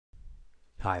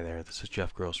Hi there, this is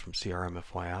Jeff Gross from CRM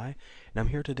FYI, and I'm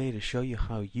here today to show you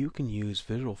how you can use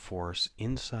Visualforce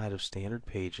inside of standard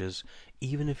pages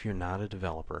even if you're not a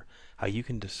developer. How you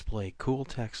can display cool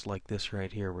text like this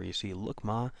right here where you see, look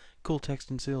ma, cool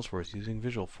text in Salesforce using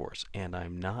Visualforce, and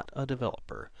I'm not a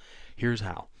developer. Here's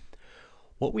how.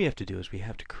 What we have to do is we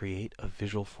have to create a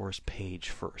Visualforce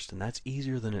page first, and that's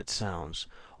easier than it sounds.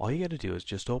 All you got to do is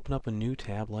just open up a new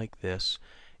tab like this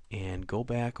and go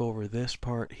back over this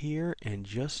part here and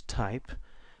just type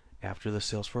after the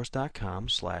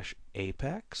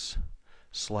salesforce.com/apex/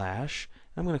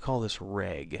 I'm going to call this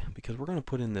reg because we're going to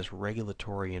put in this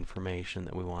regulatory information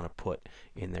that we want to put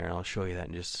in there, and I'll show you that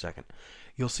in just a second.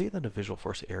 You'll see that a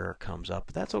Visualforce error comes up,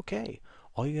 but that's okay.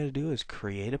 All you got to do is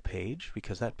create a page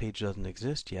because that page doesn't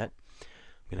exist yet. I'm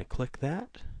going to click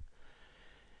that.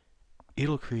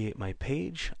 It'll create my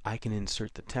page. I can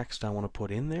insert the text I want to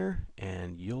put in there,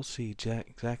 and you'll see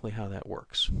exactly how that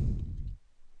works.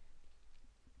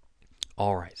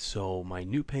 Alright, so my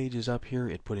new page is up here.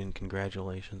 It put in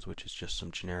congratulations, which is just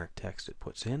some generic text it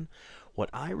puts in. What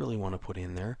I really want to put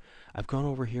in there, I've gone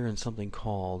over here in something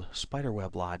called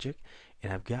Spiderweb Logic,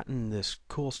 and I've gotten this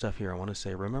cool stuff here. I want to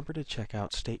say, remember to check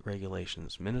out state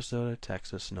regulations, Minnesota,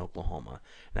 Texas, and Oklahoma.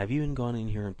 And I've even gone in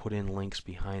here and put in links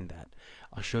behind that.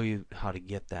 I'll show you how to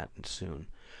get that soon.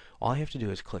 All I have to do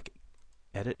is click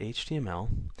Edit HTML.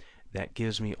 That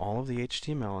gives me all of the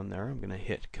HTML in there. I'm going to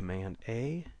hit Command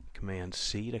A, Command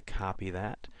C to copy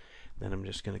that. Then I'm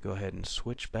just going to go ahead and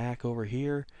switch back over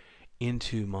here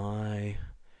into my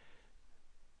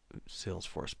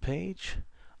Salesforce page.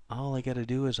 All I got to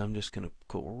do is I'm just going to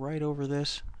go right over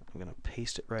this. I'm going to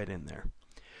paste it right in there.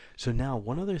 So now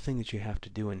one other thing that you have to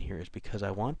do in here is, because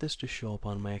I want this to show up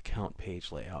on my account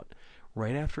page layout,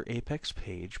 right after Apex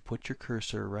page, put your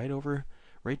cursor right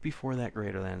before that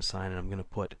greater than sign, and I'm going to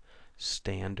put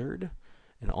standard.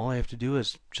 And all I have to do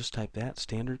is just type that,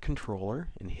 standard controller,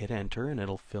 and hit enter, and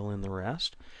it'll fill in the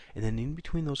rest. And then in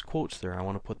between those quotes there, I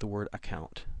want to put the word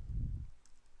account.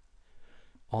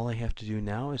 All I have to do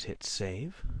now is hit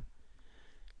save.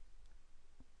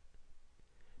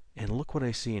 And look what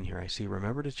I see in here. I see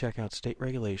remember to check out state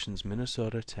regulations,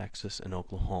 Minnesota, Texas, and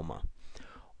Oklahoma.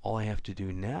 All I have to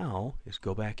do now is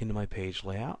go back into my page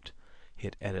layout,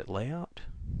 hit edit layout.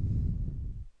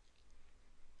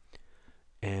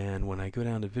 And when I go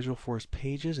down to Visualforce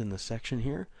pages in the section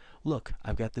here, look,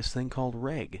 I've got this thing called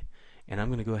reg. And I'm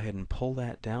going to go ahead and pull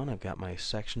that down. I've got my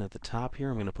section at the top here.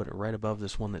 I'm going to put it right above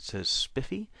this one that says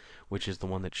spiffy, which is the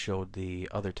one that showed the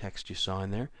other text you saw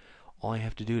in there. All I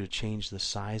have to do to change the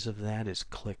size of that is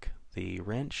click the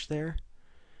wrench there.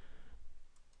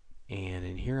 And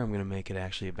in here I'm going to make it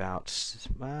actually about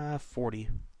 40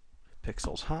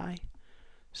 pixels high.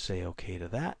 Say OK to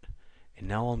that. And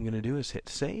now all I'm going to do is hit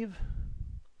save.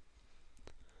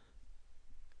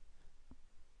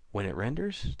 When it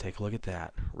renders, take a look at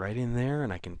that. Right in there,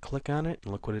 and I can click on it,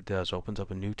 and look what it does. Opens up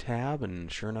a new tab,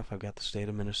 and sure enough, I've got the state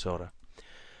of Minnesota.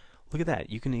 Look at that.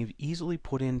 You can easily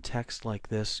put in text like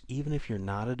this, even if you're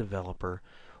not a developer.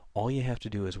 All you have to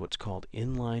do is what's called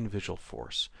Inline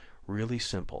Visualforce. Really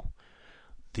simple.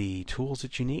 The tools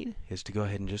that you need is to go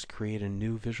ahead and just create a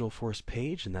new Visualforce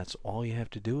page, and that's all you have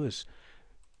to do is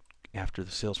after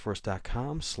the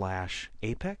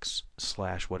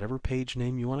salesforce.com/apex/ whatever page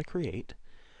name you want to create.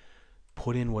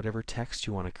 Put in whatever text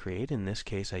you want to create. In this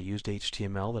case, I used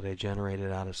HTML that I generated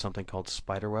out of something called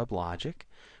Spiderweb Logic.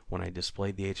 When I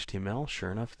displayed the HTML, sure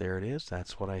enough, there it is.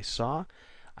 That's what I saw.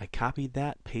 I copied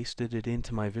that, pasted it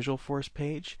into my Visualforce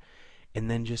page, and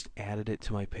then just added it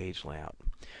to my page layout.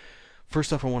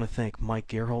 First off, I want to thank Mike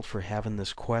Gerhold for having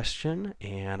this question,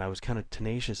 and I was kind of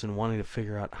tenacious in wanting to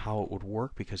figure out how it would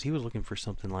work because he was looking for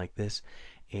something like this,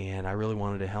 and I really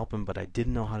wanted to help him, but I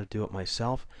didn't know how to do it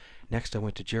myself. Next, I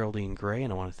went to Geraldine Gray,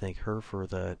 and I want to thank her for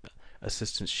the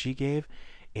assistance she gave.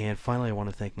 And finally, I want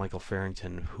to thank Michael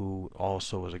Farrington, who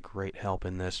also was a great help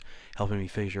in this, helping me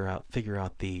figure out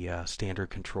the standard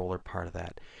controller part of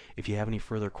that. If you have any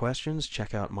further questions,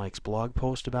 check out Mike's blog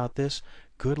post about this.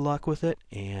 Good luck with it,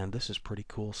 and this is pretty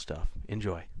cool stuff.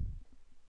 Enjoy.